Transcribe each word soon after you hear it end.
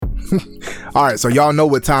All right, so y'all know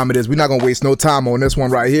what time it is. We're not gonna waste no time on this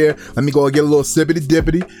one right here. Let me go and get a little sippity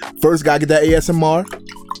dippity. First, gotta get that ASMR.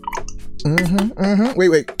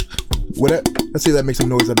 Wait. Let's see if that makes some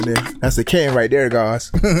noise up in there. That's the can right there,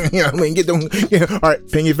 guys. You know what I mean? Get them. Yeah. All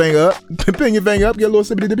right, ping your finger up. Ping your finger up. Get a little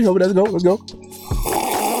sippity dippity. Let's go.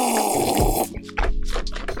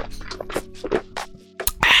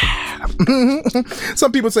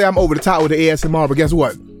 Some people say I'm over the top with the ASMR, but guess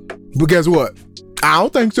what? I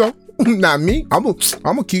don't think so. Not me. I'm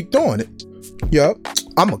gonna keep doing it. Yup,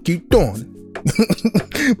 I'm gonna keep doing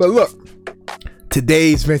it. But look,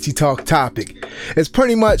 today's Vinci Talk topic is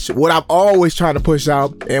pretty much what I've always tried to push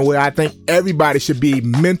out and what I think everybody should be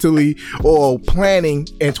mentally or planning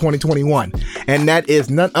in 2021. And that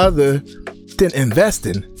is none other than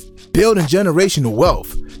investing, building generational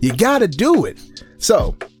wealth. You gotta do it.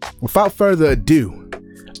 So, without further ado,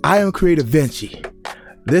 I am Creator Vinci.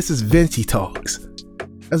 This is Vinci Talks.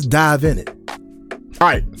 Let's dive in it. All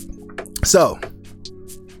right. So,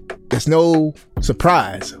 it's no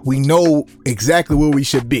surprise. We know exactly where we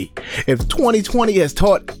should be. If 2020 has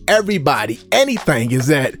taught everybody anything, is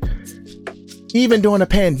that even during a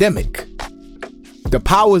pandemic, the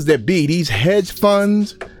powers that be, these hedge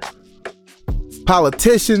funds,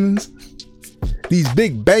 politicians, these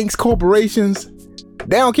big banks, corporations,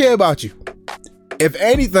 they don't care about you. If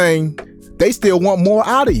anything, they still want more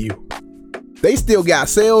out of you. They still got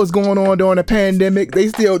sales going on during the pandemic. They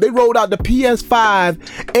rolled out the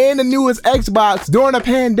PS5 and the newest Xbox during the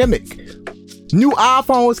pandemic. New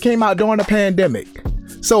iPhones came out during the pandemic.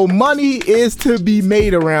 So money is to be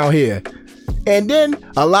made around here. And then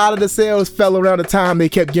a lot of the sales fell around the time they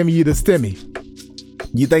kept giving you the stimmy.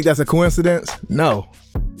 You think that's a coincidence? No.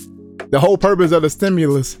 The whole purpose of the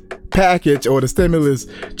stimulus package or the stimulus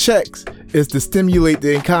checks is to stimulate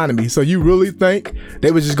the economy. So you really think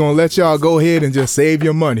they were just gonna let y'all go ahead and just save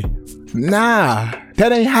your money? Nah,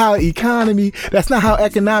 that ain't how that's not how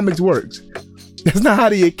economics works. That's not how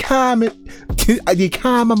the economy.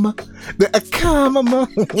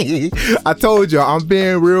 I told y'all I'm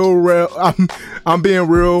being real. I'm being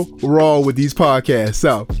real raw with these podcasts.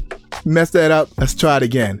 So mess that up. Let's try it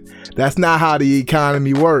again. That's not how the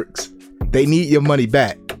economy works. They need your money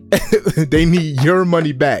back. They need your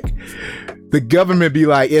money back. The government be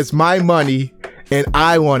like, it's my money and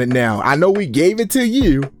I want it now. I know we gave it to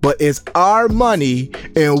you, but it's our money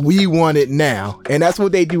and we want it now. And that's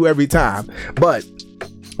what they do every time. But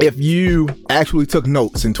if you actually took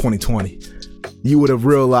notes in 2020, you would have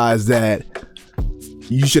realized that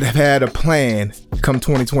you should have had a plan come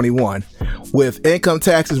 2021 with income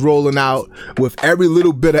taxes rolling out, with every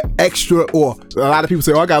little bit of extra, or a lot of people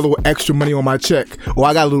say, oh, I got a little extra money on my check, or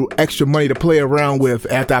I got a little extra money to play around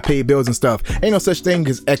with after I pay bills and stuff. Ain't no such thing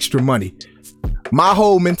as extra money. My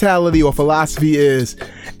whole mentality or philosophy is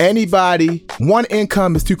one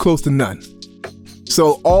income is too close to none.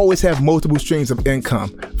 So always have multiple streams of income.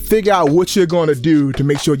 Figure out what you're going to do to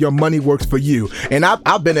make sure your money works for you. And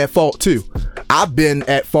I've been at fault too.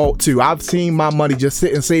 I've seen my money just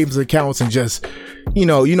sit in savings accounts and just, you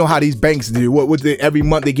know how these banks do. Every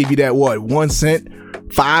month they give you that 1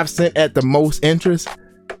 cent, 5 cent at the most interest.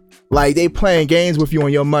 Like they playing games with you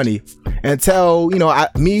on your money until, and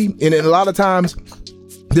a lot of times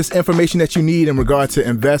this information that you need in regard to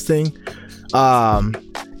investing,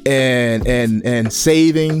 and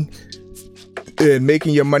saving and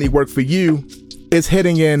making your money work for you is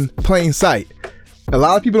hitting in plain sight. A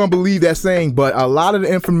lot of people don't believe that saying, but a lot of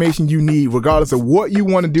the information you need, regardless of what you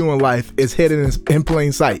want to do in life, is hidden in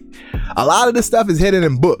plain sight. A lot of this stuff is hidden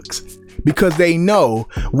in books because they know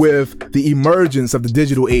with the emergence of the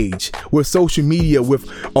digital age, with social media, we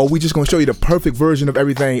just going to show you the perfect version of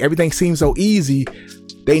everything. Everything seems so easy.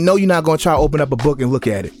 They know you're not going to try to open up a book and look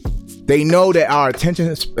at it. They know that our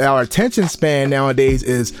attention span nowadays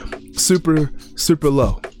is super, super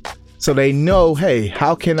low. So they know, hey,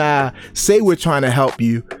 how can I say we're trying to help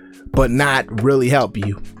you, but not really help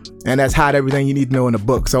you? And that's hide everything you need to know in a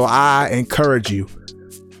book. So I encourage you.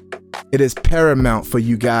 It is paramount for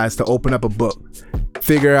you guys to open up a book.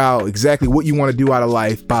 Figure out exactly what you want to do out of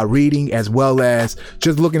life by reading as well as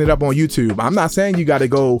just looking it up on YouTube. I'm not saying you got to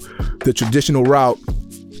go the traditional route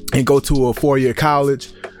and go to a 4-year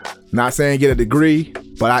college. Not saying get a degree,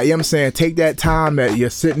 but I am saying take that time that you're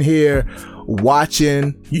sitting here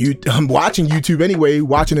watching YouTube anyway,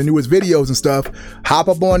 watching the newest videos and stuff. Hop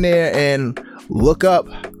up on there and look up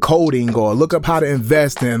coding or look up how to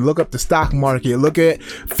invest and look up the stock market, look at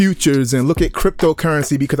futures and look at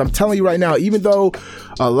cryptocurrency, because I'm telling you right now, even though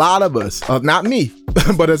a lot of us, not me,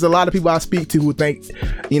 but there's a lot of people I speak to who think,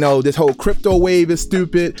 this whole crypto wave is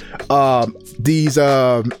stupid. These,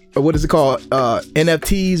 what is it called?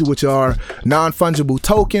 NFTs, which are non-fungible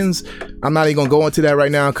tokens. I'm not even gonna go into that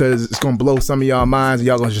right now because it's gonna blow some of y'all minds and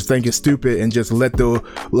y'all gonna just think it's stupid and just let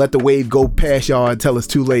the wave go past y'all until it's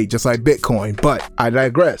too late, just like Bitcoin. But I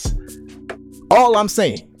digress. All I'm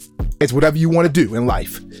saying is whatever you want to do in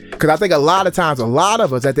life, because I think a lot of times, a lot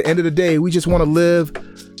of us at the end of the day, we just want to live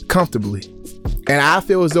comfortably. And I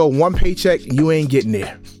feel as though one paycheck, you ain't getting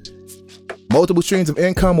there. Multiple streams of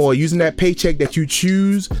income, or using that paycheck that you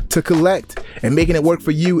choose to collect and making it work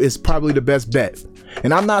for you, is probably the best bet.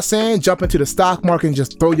 And I'm not saying jump into the stock market and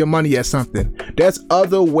just throw your money at something. There's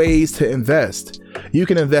other ways to invest. You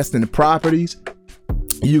can invest in the properties.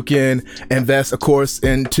 You can invest, of course,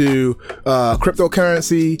 into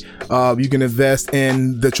cryptocurrency. You can invest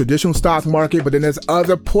in the traditional stock market, but then there's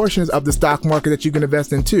other portions of the stock market that you can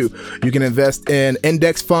invest in too. You can invest in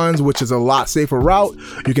index funds, which is a lot safer route.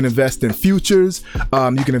 You can invest in futures.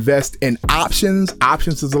 You can invest in options.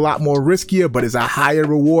 Options is a lot more riskier, but it's a higher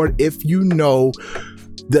reward if you know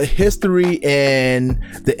the history and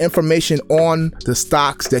the information on the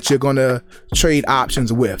stocks that you're going to trade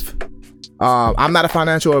options with. I'm not a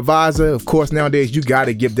financial advisor. Of course, nowadays you got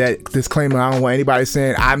to give that disclaimer. I don't want anybody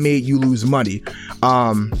saying I made you lose money.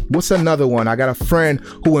 What's another one? I got a friend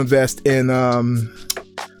who invests in,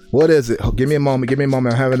 what is it? Oh, give me a moment. I'm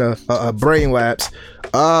having a brain lapse.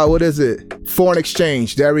 What is it? Foreign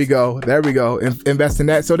exchange. There we go. Invest in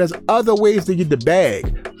that. So there's other ways to get the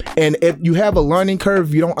bag. And if you have a learning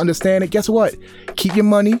curve, you don't understand it, guess what? Keep your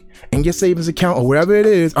money in your savings account or wherever it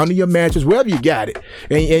is, under your mattress, wherever you got it.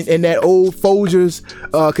 And that old Folgers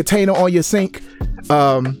container on your sink,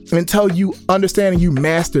 until you understand and you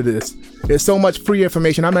master this. There's so much free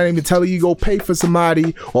information. I'm not even telling you go pay for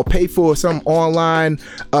somebody or pay for some online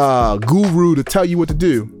guru to tell you what to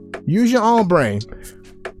do. Use your own brain.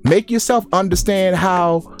 Make yourself understand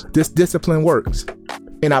how this discipline works.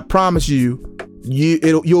 And I promise you,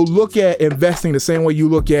 you'll look at investing the same way you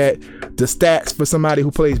look at the stats for somebody who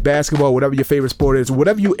plays basketball, whatever your favorite sport is,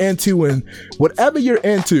 whatever you're into, and whatever you're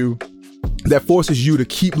into that forces you to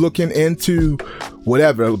keep looking into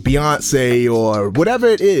whatever, Beyonce or whatever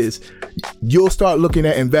it is, you'll start looking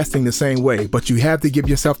at investing the same way. But you have to give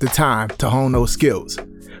yourself the time to hone those skills.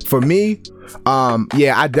 For me,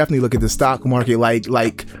 I definitely look at the stock market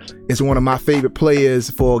like it's one of my favorite players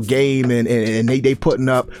for a game, and they putting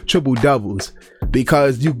up triple doubles,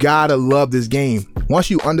 because you gotta love this game. Once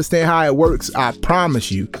you understand how it works, I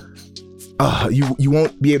promise you, you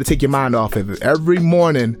won't be able to take your mind off of it. Every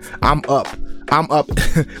morning I'm up.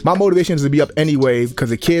 My motivation is to be up anyway, because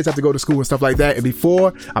the kids have to go to school and stuff like that. And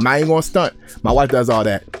before, I'm not even gonna stunt, my wife does all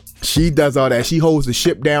that. She does all that. She holds the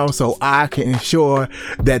ship down so I can ensure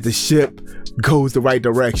that the ship goes the right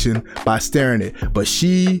direction by steering it. But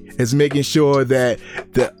she is making sure that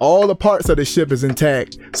all the parts of the ship is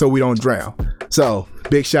intact so we don't drown. So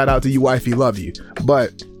big shout out to you, wifey. Love you.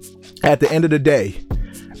 But at the end of the day,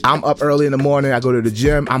 I'm up early in the morning. I go to the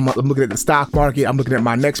gym. I'm looking at the stock market. I'm looking at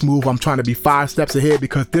my next move. I'm trying to be 5 steps ahead,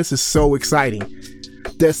 because this is so exciting.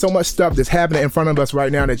 There's so much stuff that's happening in front of us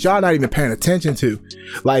right now that y'all not even paying attention to.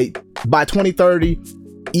 Like by 2030,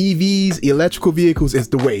 EVs, electrical vehicles, is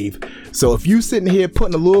the wave. So if you sitting here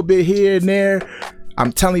putting a little bit here and there,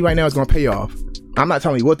 I'm telling you right now, it's going to pay off. I'm not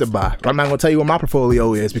telling you what to buy. I'm not going to tell you what my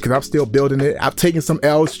portfolio is, because I'm still building it. I've taken some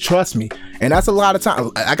L's, trust me. And that's a lot of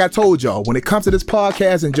time. Like I told y'all, when it comes to this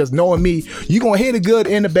podcast and just knowing me, you're going to hear the good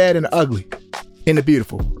and the bad and the ugly and the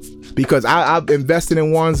beautiful. Because I've invested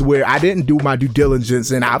in ones where I didn't do my due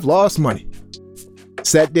diligence and I've lost money.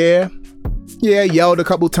 Sat there, yelled a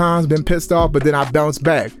couple times, been pissed off, but then I bounced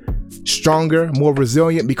back. Stronger, more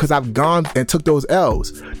resilient, because I've gone and took those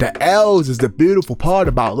L's. The L's is the beautiful part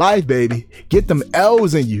about life, baby. Get them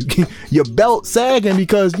L's in you. Your belt sagging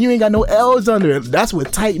because you ain't got no L's under it. That's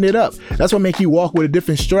what tighten it up. That's what make you walk with a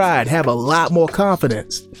different stride, have a lot more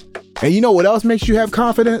confidence. And you know what else makes you have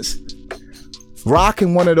confidence?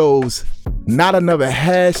 Rocking one of those not another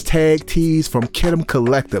hashtag tees from Kid'em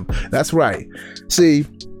Collective. That's right. See,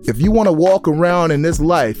 if you want to walk around in this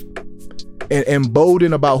life and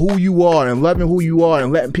embolden about who you are and loving who you are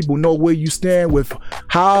and letting people know where you stand with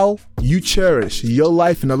how you cherish your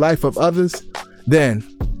life and the life of others, then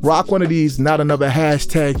rock one of these not another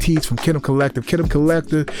hashtag tees from Kid'em Collective. Kid'em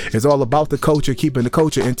Collective is all about the culture, keeping the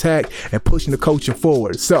culture intact and pushing the culture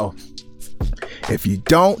forward. So if you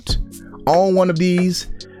don't own one of these,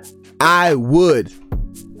 I would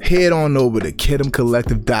head on over to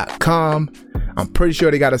kiddomcollective.com. I'm pretty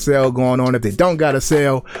sure they got a sale going on. If they don't got a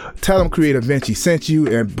sale, tell them Creative Vinci sent you.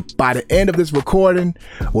 And by the end of this recording,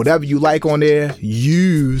 whatever you like on there,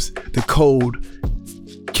 use the code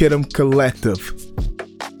Kidum Collective.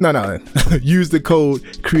 No. Use the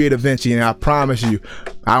code Creative Vinci, and I promise you,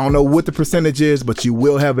 I don't know what the percentage is, but you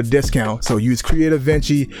will have a discount. So use Creative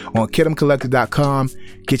Vinci on kiddomcollective.com.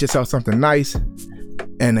 Get yourself something nice.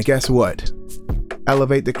 And guess what?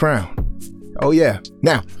 Elevate the crown. Oh yeah.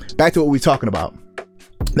 Now, back to what we're talking about.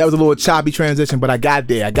 That was a little choppy transition, but I got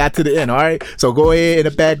there. I got to the end, all right? So go ahead in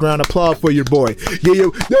the background, applaud for your boy. Yeah,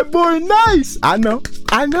 that boy nice. I know.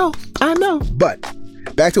 But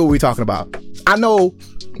back to what we're talking about. I know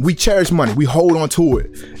we cherish money. We hold on to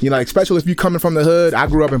it. You know, especially if you're coming from the hood. I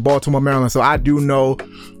grew up in Baltimore, Maryland, so I do know,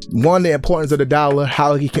 one, the importance of the dollar,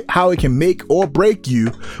 how it can make or break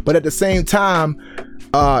you. But at the same time,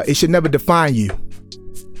 it should never define you.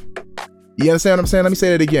 You understand what I'm saying? Let me say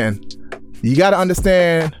that again. You got to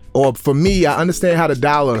understand, or for me, I understand how the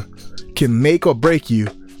dollar can make or break you,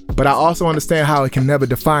 but I also understand how it can never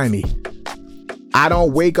define me. I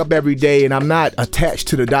don't wake up every day and I'm not attached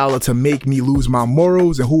to the dollar to make me lose my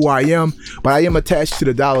morals and who I am, but I am attached to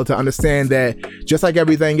the dollar to understand that just like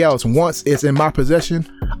everything else, once it's in my possession,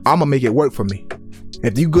 I'm gonna make it work for me.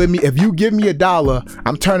 If you give me $1,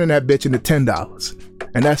 I'm turning that bitch into $10.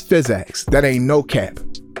 And that's physics. That ain't no cap.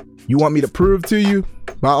 You want me to prove to you?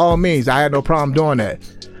 By all means, I had no problem doing that.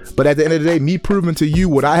 But at the end of the day, me proving to you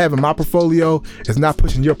what I have in my portfolio is not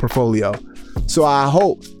pushing your portfolio. So I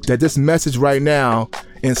hope that this message right now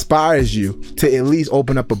inspires you to at least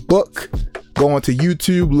open up a book, go onto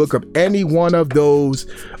YouTube, look up any one of those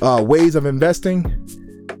ways of investing,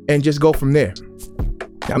 and just go from there.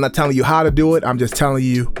 I'm not telling you how to do it. I'm just telling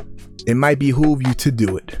you it might behoove you to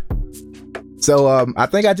do it. So I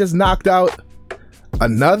think I just knocked out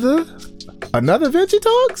another Vinci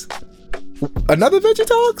Talks? Another Vinci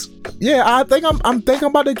Talks? Yeah, I think I'm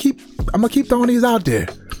about to keep throwing these out there.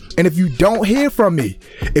 And if you don't hear from me,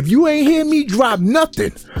 if you ain't hear me drop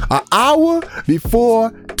nothing an hour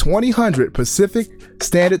before 2000 Pacific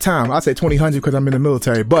Standard Time, I say 2000 because I'm in the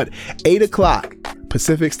military, but 8 o'clock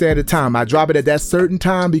Pacific Standard Time, I drop it at that certain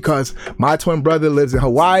time because my twin brother lives in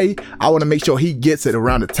Hawaii. I want to make sure he gets it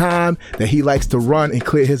around the time that he likes to run and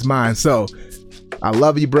clear his mind. So I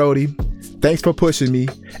love you, Brody. Thanks for pushing me.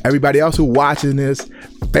 Everybody else who watching this,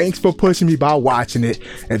 thanks for pushing me by watching it.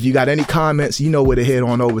 If you got any comments, you know where to head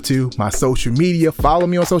on over to my social media. Follow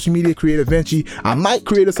me on social media, Creative Vinci. I might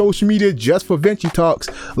create a social media just for Vinci Talks.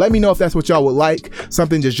 Let me know if that's what y'all would like.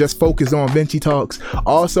 Something just focused on Vinci Talks.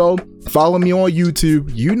 Also, follow me on YouTube.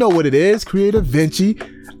 You know what it is, Creative Vinci.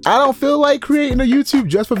 I don't feel like creating a YouTube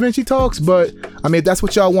just for Vinci Talks, but I mean, if that's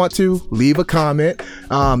what y'all want to, leave a comment.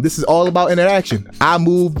 This is all about interaction. I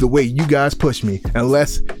move the way you guys push me,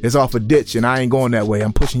 unless it's off a ditch and I ain't going that way.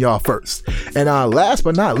 I'm pushing y'all first. And last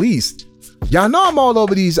but not least, y'all know I'm all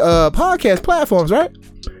over these podcast platforms, right?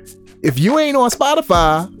 If you ain't on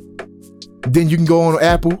Spotify, then you can go on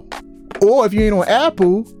Apple. Or if you ain't on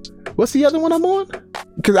Apple, what's the other one I'm on?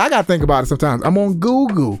 Because I got to think about it sometimes. I'm on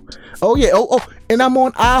Google. Oh, yeah. Oh, and I'm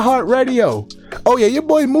on iHeartRadio. Oh, yeah. Your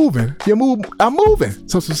boy moving. I'm moving.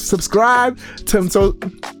 So subscribe to him. So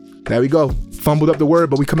there we go. Fumbled up the word,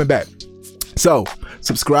 but we coming back. So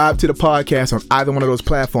subscribe to the podcast on either one of those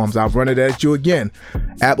platforms. I'll run it at you again.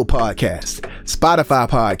 Apple Podcast, Spotify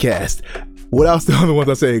Podcast. What else? The other ones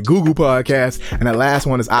I say, Google Podcast. And the last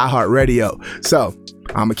one is iHeartRadio. So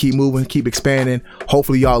I'm going to keep moving, keep expanding.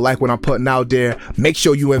 Hopefully y'all like what I'm putting out there. Make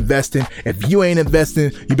sure you investing. If you ain't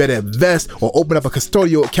investing, you better invest or open up a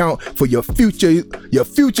custodial account for your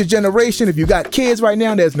future generation. If you got kids right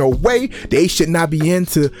now, there's no way they should not be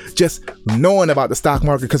into just knowing about the stock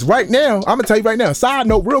market. Because right now, I'm going to tell you right now, side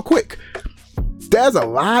note real quick, there's a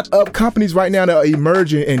lot of companies right now that are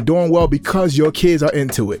emerging and doing well because your kids are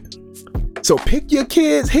into it. So pick your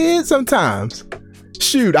kids' head sometimes.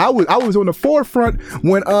 Shoot, I was on the forefront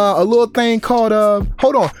when a little thing called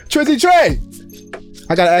hold on, Trizzy Trey.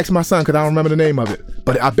 I gotta ask my son because I don't remember the name of it,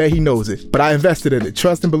 but I bet he knows it. But I invested in it,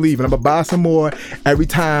 trust and believe, and I'm gonna buy some more every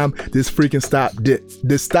time this freaking stock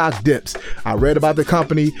dips. I read about the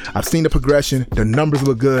company, I've seen the progression, the numbers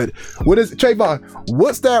look good. What is Trayvon?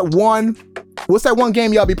 What's that one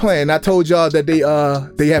game y'all be playing? I told y'all that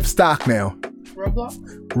they have stock now.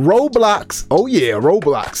 Roblox. Oh yeah,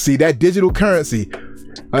 Roblox. See, that digital currency.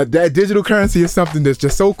 That digital currency is something that's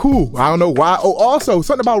just so cool. I don't know why. Oh, also,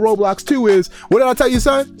 something about Roblox too is, what did I tell you,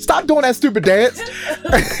 son? Stop doing that stupid dance.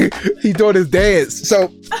 He doing his dance. So,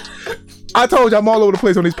 I told you I'm all over the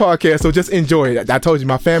place on these podcasts, so just enjoy it. I told you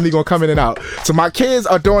my family gonna come in and out. So my kids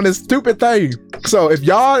are doing this stupid thing. So if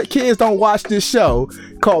y'all kids don't watch this show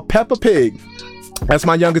called Peppa Pig, that's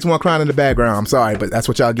my youngest one crying in the background. I'm sorry, but that's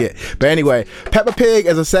what y'all get. But anyway, Peppa Pig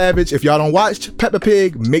is a savage. If y'all don't watch Peppa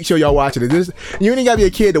Pig, make sure y'all watch it. You ain't gotta be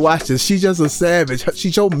a kid to watch this. She's just a savage.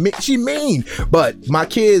 She mean. But my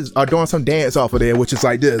kids are doing some dance off of there, which is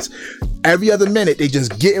like this. Every other minute, they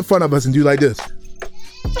just get in front of us and do like this.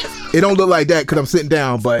 It don't look like that because I'm sitting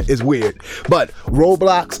down, but it's weird. But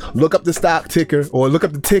Roblox, look up the stock ticker, or look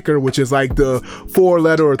up the ticker, which is like the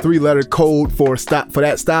 4-letter or 3-letter code for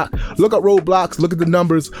that stock. Look up Roblox, look at the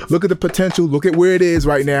numbers, look at the potential, look at where it is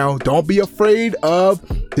right now. Don't be afraid of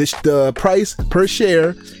the price per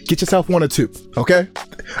share. Get yourself 1 or 2, okay?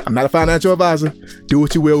 I'm not a financial advisor. Do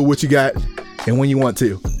what you will with what you got and when you want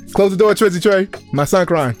to. Close the door, Trizzy Trey. My son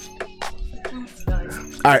crying.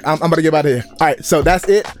 All right, I'm going to get out of here. All right, so that's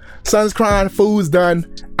it. Son's crying, food's done.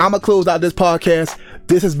 I'm going to close out this podcast.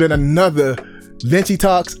 This has been another Vinci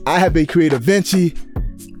Talks. I have been Creator Vinci.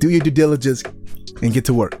 Do your due diligence and get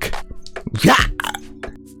to work. Yeah!